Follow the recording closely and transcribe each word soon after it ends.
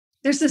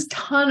there's this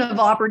ton of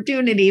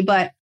opportunity,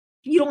 but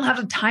you don't have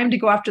the time to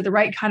go after the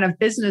right kind of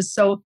business.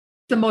 So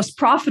the most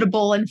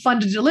profitable and fun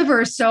to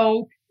deliver.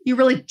 So you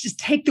really just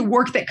take the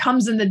work that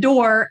comes in the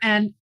door,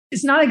 and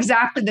it's not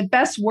exactly the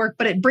best work,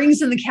 but it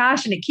brings in the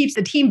cash and it keeps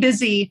the team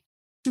busy.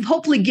 And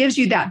hopefully gives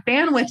you that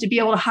bandwidth to be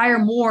able to hire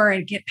more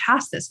and get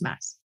past this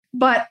mess.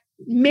 But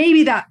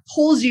maybe that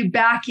pulls you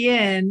back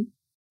in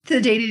to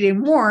the day-to-day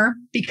more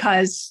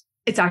because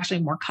it's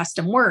actually more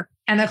custom work.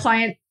 And the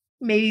client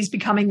maybe is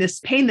becoming this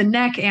pain in the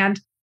neck and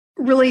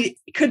really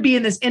could be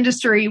in this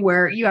industry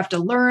where you have to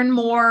learn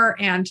more.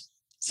 And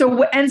so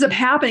what ends up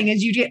happening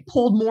is you get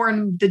pulled more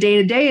in the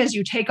day-to-day as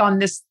you take on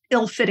this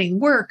ill-fitting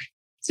work.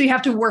 So you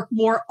have to work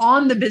more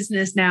on the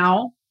business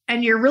now.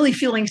 And you're really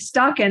feeling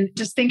stuck and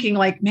just thinking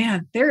like,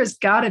 man, there has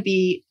got to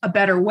be a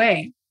better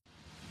way.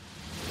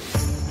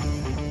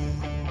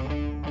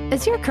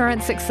 Is your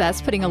current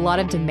success putting a lot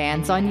of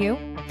demands on you?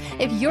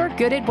 If you're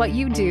good at what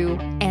you do,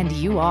 and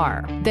you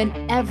are, then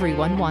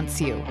everyone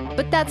wants you.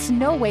 But that's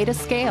no way to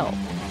scale.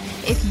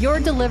 If you're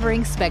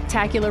delivering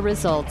spectacular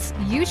results,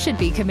 you should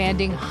be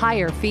commanding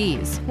higher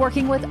fees,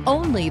 working with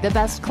only the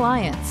best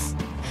clients.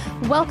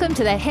 Welcome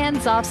to the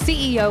Hands Off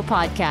CEO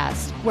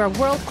podcast, where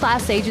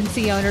world-class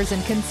agency owners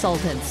and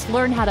consultants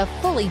learn how to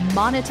fully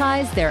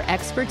monetize their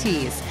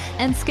expertise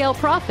and scale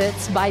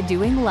profits by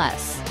doing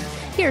less.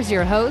 Here's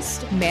your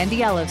host, Mandy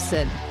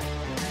Ellefson.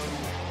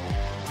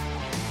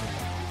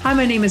 Hi,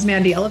 my name is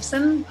Mandy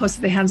Ellefson, host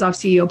of the Hands Off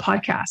CEO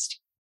podcast.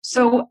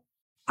 So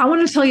I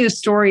want to tell you a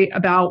story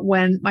about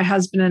when my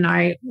husband and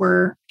I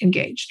were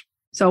engaged.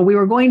 So we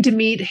were going to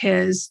meet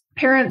his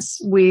parents.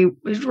 We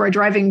were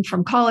driving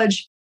from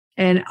college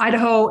in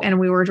Idaho, and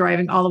we were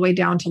driving all the way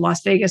down to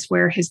Las Vegas,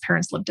 where his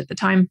parents lived at the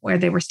time, where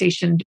they were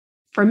stationed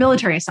for a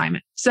military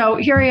assignment. So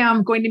here I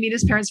am going to meet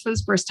his parents for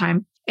this first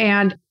time.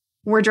 And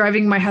we're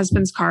driving my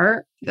husband's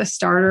car. The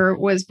starter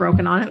was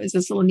broken on it. It was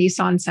this little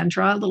Nissan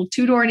Sentra, little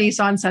two-door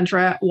Nissan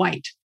Sentra,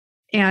 white.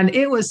 And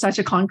it was such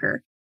a clunker.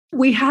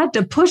 We had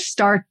to push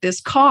start this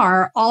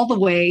car all the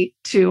way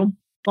to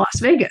Las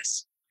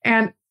Vegas.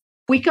 And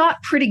we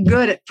got pretty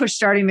good at push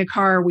starting the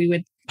car. We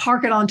would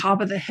park it on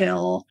top of the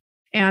hill,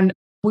 and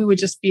we would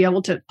just be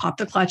able to pop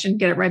the clutch and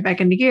get it right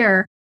back into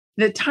gear.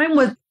 The time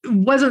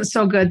wasn't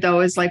so good, though,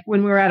 is like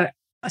when we were at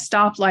a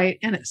stoplight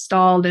and it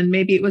stalled, and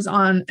maybe it was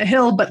on a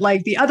hill, but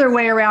like the other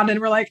way around. And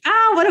we're like,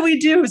 what do we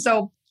do?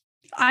 So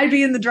I'd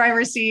be in the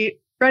driver's seat,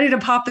 ready to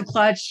pop the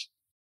clutch.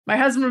 My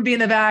husband would be in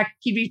the back.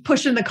 He'd be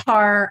pushing the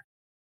car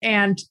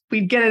and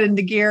we'd get it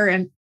into gear.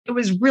 And it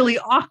was really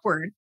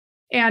awkward.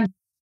 And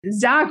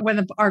Zach, one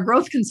of our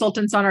growth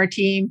consultants on our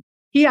team,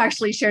 he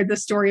actually shared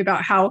this story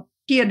about how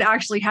he had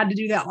actually had to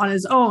do that on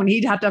his own.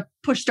 He'd have to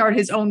push start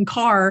his own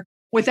car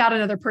without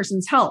another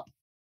person's help.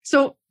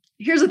 So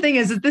here's the thing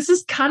is that this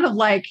is kind of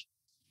like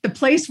the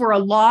place where a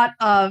lot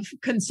of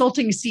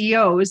consulting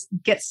CEOs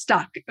get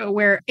stuck,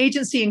 where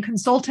agency and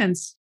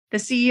consultants, the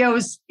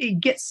CEOs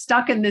get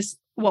stuck in this,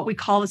 what we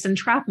call this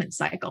entrapment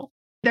cycle.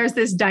 There's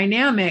this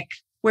dynamic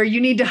where you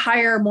need to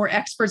hire more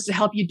experts to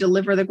help you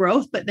deliver the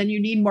growth, but then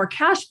you need more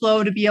cash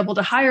flow to be able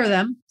to hire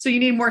them. So you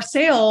need more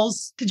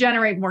sales to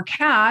generate more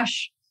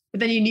cash, but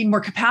then you need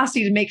more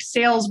capacity to make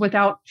sales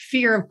without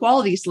fear of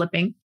quality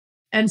slipping.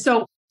 And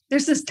so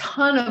there's this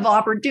ton of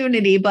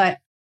opportunity, but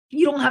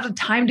you don't have the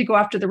time to go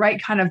after the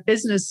right kind of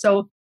business.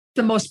 So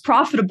the most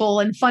profitable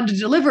and fun to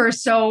deliver.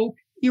 So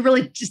you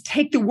really just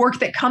take the work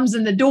that comes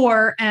in the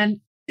door, and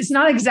it's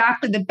not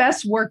exactly the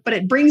best work, but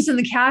it brings in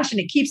the cash and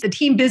it keeps the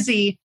team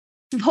busy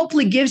and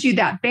hopefully gives you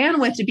that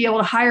bandwidth to be able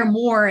to hire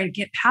more and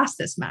get past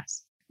this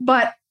mess.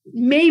 But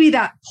maybe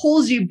that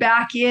pulls you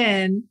back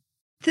in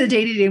to the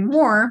day-to-day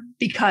more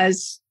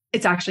because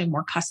it's actually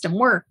more custom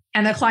work.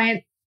 And the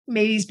client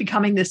maybe is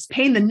becoming this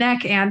pain in the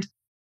neck and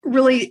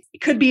really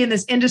could be in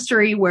this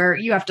industry where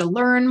you have to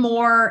learn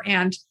more.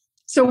 And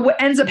so what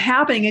ends up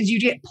happening is you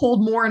get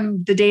pulled more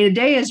in the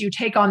day-to-day as you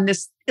take on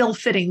this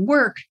ill-fitting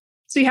work.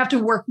 So you have to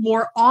work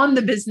more on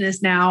the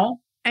business now,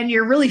 and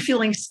you're really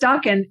feeling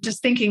stuck and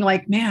just thinking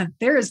like, man,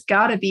 there has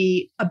got to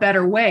be a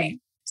better way.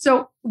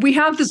 So we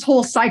have this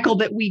whole cycle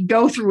that we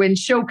go through and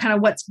show kind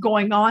of what's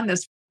going on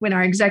this in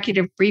our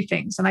executive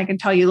briefings. And I can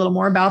tell you a little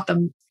more about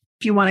them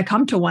if you want to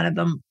come to one of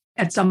them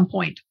at some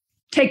point.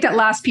 Take that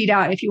last Pete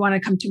out if you want to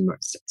come to.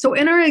 So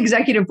in our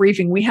executive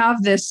briefing, we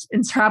have this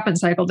entrapment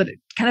cycle that it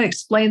kind of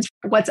explains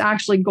what's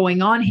actually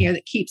going on here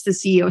that keeps the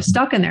CEO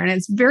stuck in there. And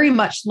it's very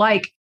much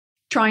like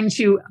trying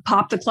to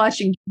pop the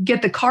clutch and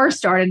get the car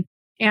started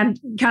and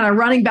kind of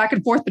running back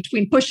and forth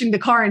between pushing the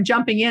car and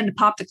jumping in to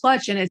pop the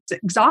clutch. And it's an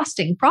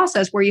exhausting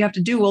process where you have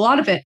to do a lot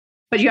of it,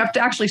 but you have to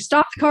actually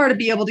stop the car to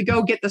be able to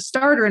go get the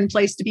starter in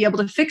place to be able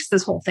to fix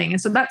this whole thing.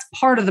 And so that's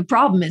part of the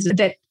problem, is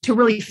that to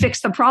really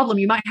fix the problem,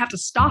 you might have to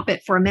stop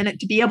it for a minute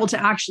to be able to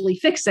actually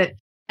fix it.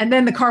 And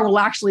then the car will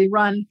actually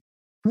run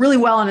really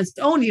well on its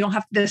own. You don't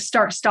have to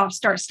start,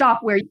 stop,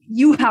 where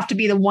you have to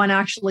be the one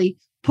actually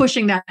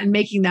pushing that and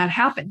making that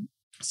happen.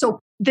 So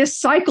this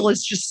cycle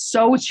is just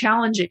so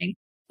challenging.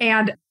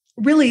 And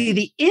really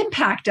the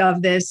impact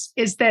of this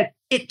is that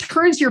it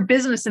turns your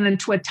business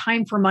into a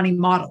time for money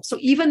model. So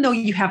even though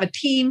you have a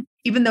team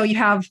even though you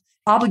have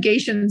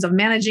obligations of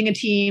managing a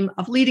team,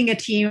 of leading a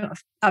team,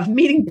 of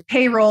meeting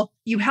payroll,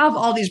 you have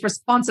all these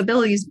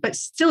responsibilities, but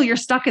still you're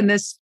stuck in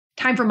this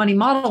time for money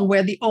model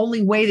where the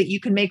only way that you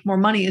can make more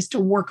money is to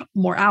work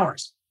more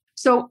hours.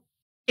 So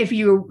if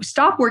you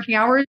stop working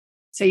hours,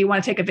 say you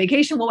want to take a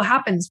vacation, well, what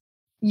happens?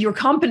 Your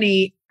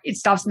company, it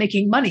stops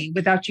making money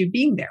without you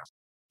being there.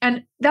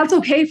 And that's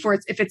okay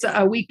if it's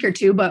a week or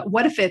two, but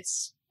what if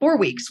it's 4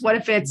 weeks? What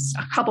if it's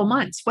a couple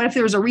months? What if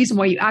there was a reason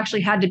why you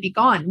actually had to be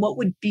gone? What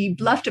would be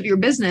left of your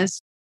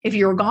business if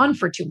you were gone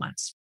for 2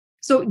 months?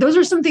 So those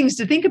are some things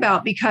to think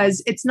about,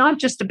 because it's not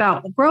just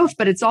about growth,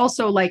 but it's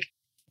also like,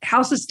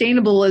 how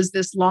sustainable is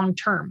this long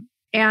term?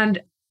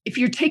 And if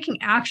you're taking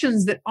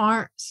actions that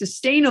aren't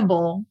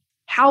sustainable,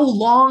 how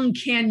long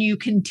can you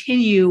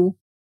continue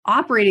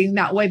operating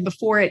that way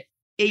before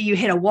you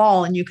hit a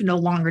wall and you can no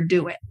longer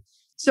do it?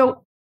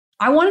 So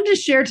I wanted to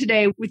share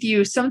today with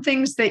you some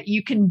things that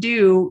you can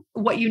do,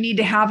 what you need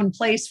to have in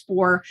place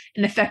for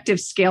an effective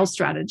scale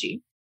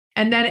strategy.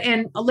 And then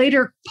in a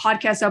later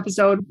podcast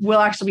episode, we'll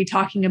actually be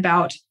talking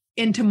about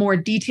into more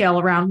detail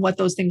around what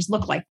those things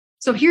look like.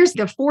 So here's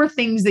the 4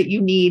 things that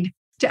you need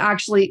to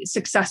actually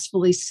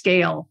successfully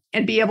scale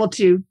and be able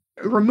to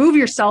remove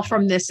yourself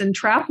from this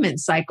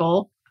entrapment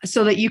cycle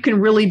so that you can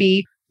really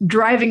be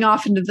driving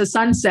off into the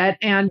sunset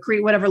and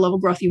create whatever level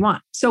of growth you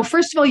want. So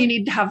first of all, you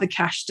need to have the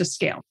cash to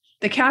scale.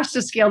 The cash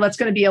to scale, that's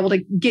going to be able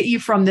to get you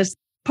from this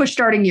push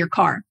starting your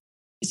car.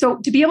 So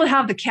to be able to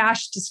have the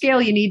cash to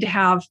scale, you need to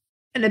have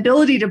an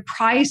ability to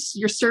price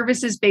your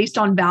services based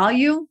on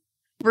value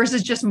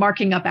versus just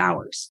marking up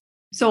hours.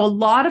 So a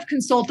lot of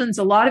consultants,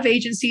 a lot of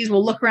agencies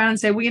will look around and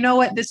say, well, you know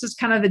what, this is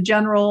kind of the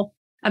general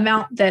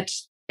amount that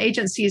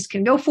agencies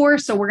can go for.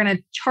 So we're going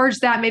to charge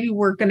that. Maybe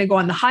we're going to go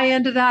on the high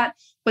end of that,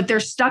 but they're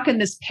stuck in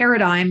this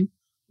paradigm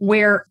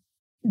where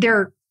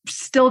they're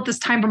still at this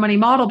time for money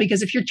model,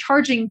 because if you're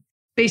charging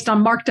based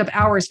on marked up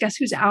hours, guess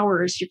whose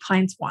hours your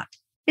clients want?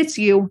 It's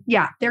you.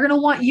 Yeah, they're going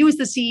to want you as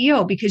the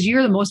CEO because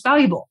you're the most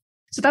valuable.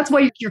 So that's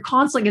why you're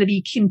constantly going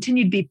to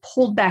continue to be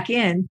pulled back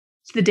in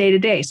to the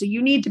day-to-day. So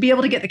you need to be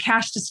able to get the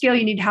cash to scale.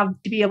 You need to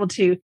be able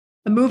to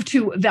move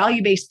to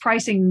value-based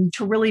pricing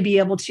to really be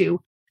able to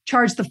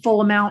charge the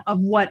full amount of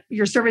what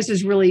your service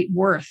is really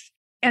worth.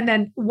 And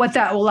then what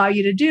that will allow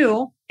you to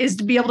do is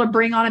to be able to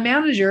bring on a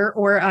manager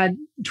or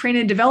train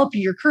and develop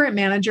your current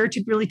manager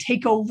to really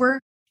take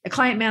over the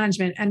client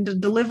management and the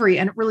delivery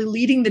and really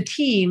leading the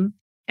team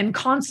and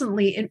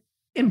constantly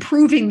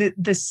improving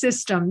the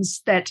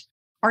systems that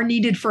are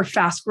needed for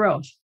fast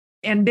growth.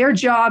 And their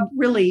job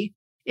really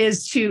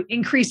is to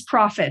increase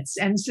profits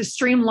and to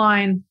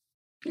streamline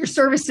your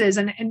services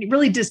and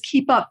really just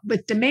keep up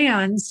with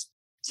demands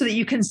so that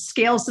you can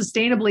scale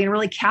sustainably and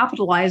really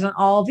capitalize on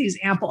all of these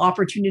ample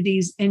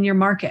opportunities in your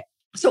market.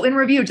 So in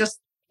review,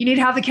 you need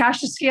to have the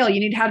cash to scale. You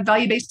need to have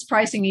value-based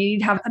pricing. You need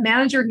to have a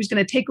manager who's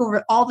going to take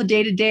over all the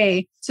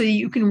day-to-day so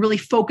you can really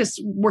focus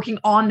working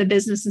on the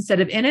business instead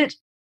of in it.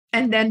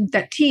 And then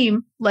that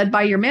team led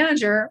by your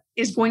manager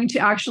is going to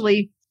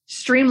actually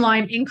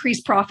streamline,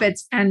 increase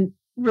profits, and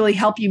really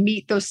help you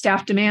meet those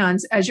staff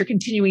demands as you're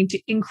continuing to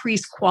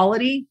increase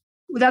quality.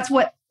 That's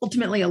what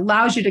ultimately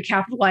allows you to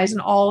capitalize on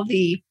all of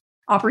the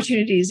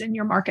opportunities in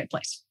your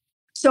marketplace.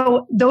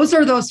 So those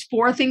are those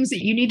 4 things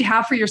that you need to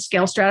have for your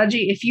scale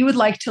strategy. If you would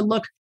like to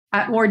look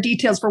at more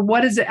details for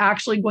what is it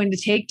actually going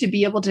to take to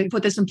be able to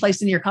put this in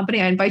place in your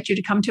company, I invite you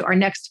to come to our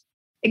next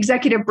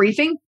executive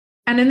briefing.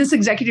 And in this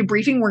executive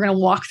briefing, we're going to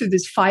walk through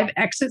these 5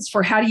 exits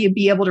for how do you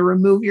be able to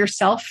remove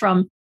yourself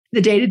from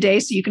the day-to-day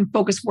so you can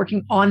focus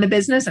working on the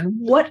business, and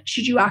what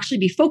should you actually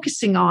be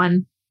focusing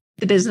on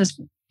the business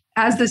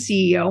as the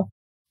CEO.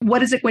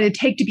 What is it going to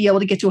take to be able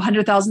to get to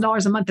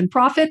 $100,000 a month in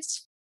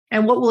profits?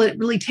 And what will it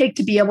really take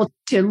to be able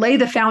to lay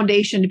the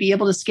foundation to be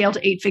able to scale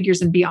to 8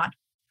 figures and beyond?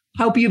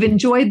 I hope you've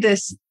enjoyed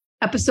this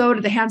episode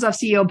of the Hands Off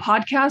CEO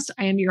podcast.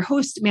 I am your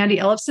host, Mandy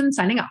Ellefson,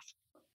 signing off.